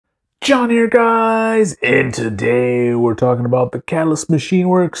John here, guys, and today we're talking about the Caddx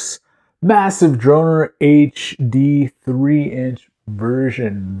machineworks massive droner HD 3-inch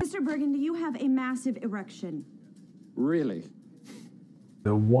version. Mr. Bergen, do you have a massive erection? Really?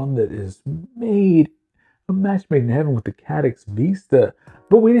 The one that is made, a match made in heaven with the Caddx Vista.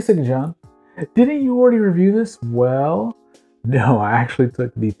 But wait a second, John, didn't you already review this? Well, no, I actually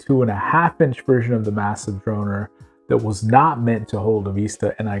took the 2.5-inch version of the massive droner that was not meant to hold a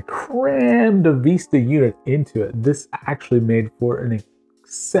Vista, and I crammed a Vista unit into it. This actually made for an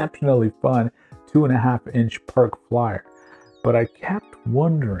exceptionally fun 2.5-inch park flyer. But I kept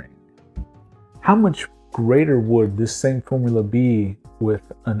wondering, how much greater would this same formula be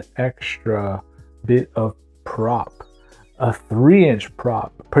with an extra bit of prop? A 3-inch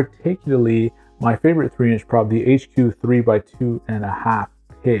prop, particularly my favorite 3-inch prop, the HQ 3x2.5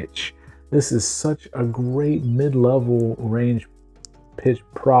 pitch. This is such a great mid-level range pitch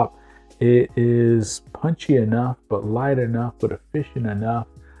prop. It is punchy enough, but light enough, but efficient enough.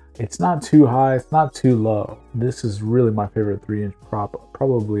 It's not too high, it's not too low. This is really my favorite 3-inch prop,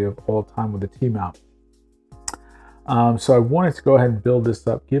 probably of all time with the T-mount. So I wanted to go ahead and build this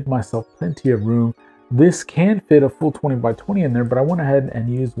up, give myself plenty of room. This can fit a full 20x20 in there, but I went ahead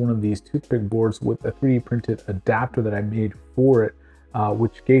and used one of these toothpick boards with a 3D printed adapter that I made for it,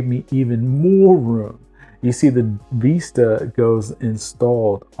 which gave me even more room. You see the Vista goes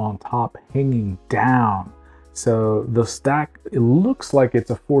installed on top, hanging down. So the stack, it looks like it's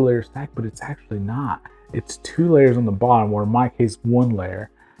a 4-layer stack, but it's actually not. It's 2 layers on the bottom, or in my case, 1 layer.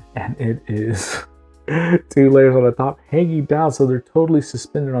 And it is 2 layers on the top, hanging down. So they're totally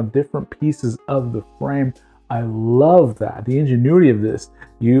suspended on different pieces of the frame. I love that. The ingenuity of this,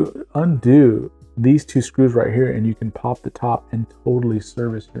 you undo these 2 screws right here and you can pop the top and totally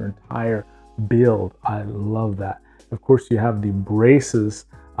service your entire build. I love that. Of course, you have the braces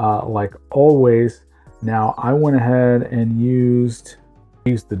like always. Now I went ahead and used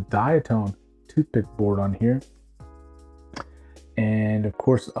the diatone toothpick board on here, and of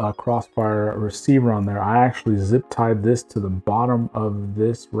course a crossfire receiver on there. I actually zip tied this to the bottom of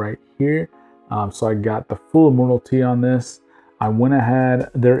this right here, so I got the full Immortal T on this. I went ahead,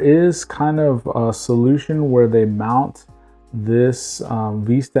 there is kind of a solution where they mount this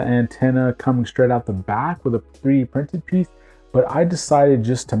Vista antenna coming straight out the back with a 3D printed piece, but I decided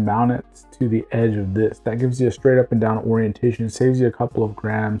just to mount it to the edge of this. That gives you a straight up and down orientation, saves you a couple of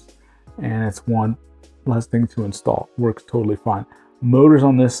grams, and it's one less thing to install. Works totally fine. Motors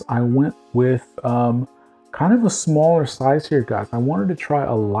on this, I went with kind of a smaller size here, guys. I wanted to try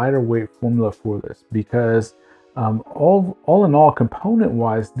a lighter weight formula for this because all in all, component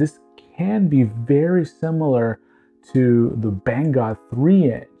wise, this can be very similar to the Banggood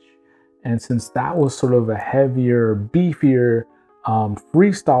 3-inch. And since that was sort of a heavier, beefier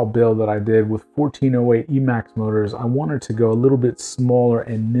freestyle build that I did with 1408 Emax motors, I wanted to go a little bit smaller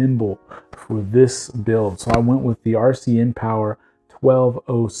and nimble for this build. So I went with the RC InPower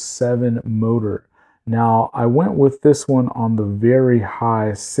 1207 motor. Now I went with this one on the very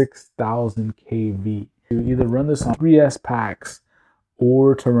high 6000 kV. You either run this on 3S packs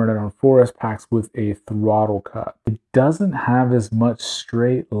or to run it on 4S packs with a throttle cut. It doesn't have as much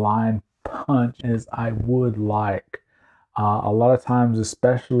straight line punch as I would like. A lot of times,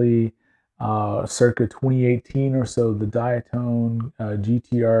 especially circa 2018 or so, the Diatone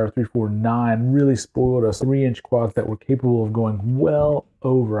GTR 349 really spoiled us 3-inch quads that were capable of going well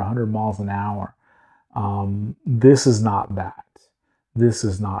over 100 miles an hour. This is not that. This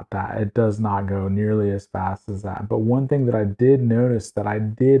is not that. It does not go nearly as fast as that. But one thing that I did notice that I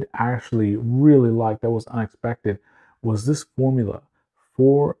did actually really like, that was unexpected, was this formula.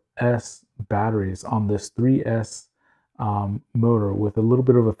 4S batteries on this 3S motor with a little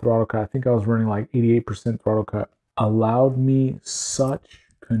bit of a throttle cut. I think I was running like 88% throttle cut. Allowed me such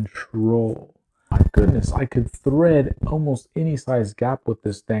control. My goodness, I could thread almost any size gap with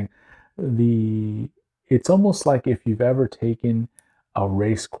this thing. It's almost like if you've ever taken a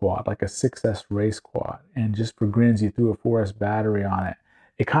race quad, like a 6S race quad, and just for grins you threw a 4S battery on it.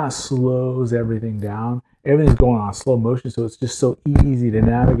 It kind of slows everything down. Everything's going on slow motion, so it's just so easy to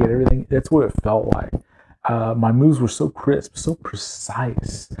navigate everything. That's what it felt like. My moves were so crisp, so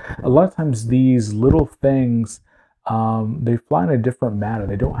precise. A lot of times these little things, they fly in a different manner.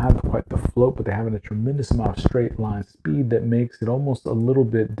 They don't have quite the float, but they have a tremendous amount of straight line speed that makes it almost a little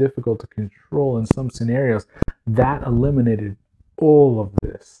bit difficult to control in some scenarios. That eliminated all of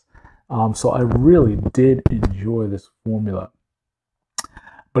this. So I really did enjoy this formula.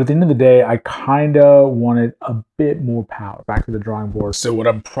 But at the end of the day, I kind of wanted a bit more power. Back to the drawing board. So what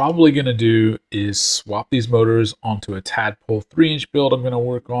I'm probably going to do is swap these motors onto a Tadpole 3-inch build I'm going to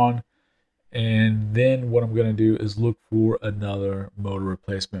work on. And then what I'm going to do is look for another motor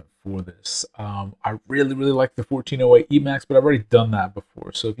replacement for this. I really like the 1408 Emax, but I've already done that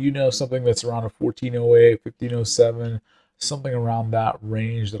before. So if you know something that's around a 1408, 1507, something around that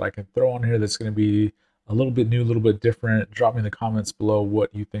range that I can throw on here that's going to be a little bit new, a little bit different, drop me in the comments below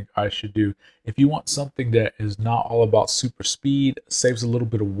what you think I should do. If you want something that is not all about super speed, saves a little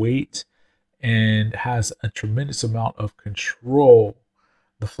bit of weight, and has a tremendous amount of control,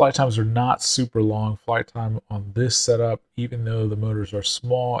 the flight times are not super long. Flight time on this setup, even though the motors are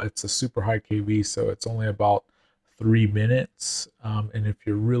small, it's a super high kV, so it's only about 3 minutes. And if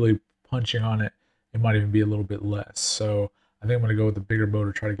you're really punching on it, it might even be a little bit less. So I think I'm going to go with the bigger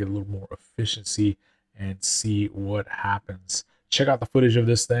motor, try to get a little more efficiency and see what happens. Check out the footage of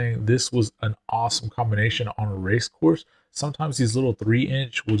this thing. This was an awesome combination on a race course. Sometimes these little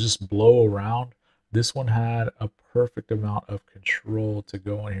 3-inch will just blow around. This one had a perfect amount of control to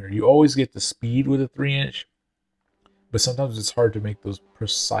go in here. You always get the speed with a 3-inch, but sometimes it's hard to make those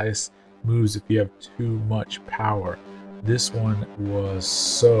precise moves if you have too much power. This one was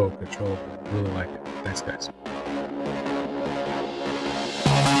so controllable. Really like it. Thanks, guys.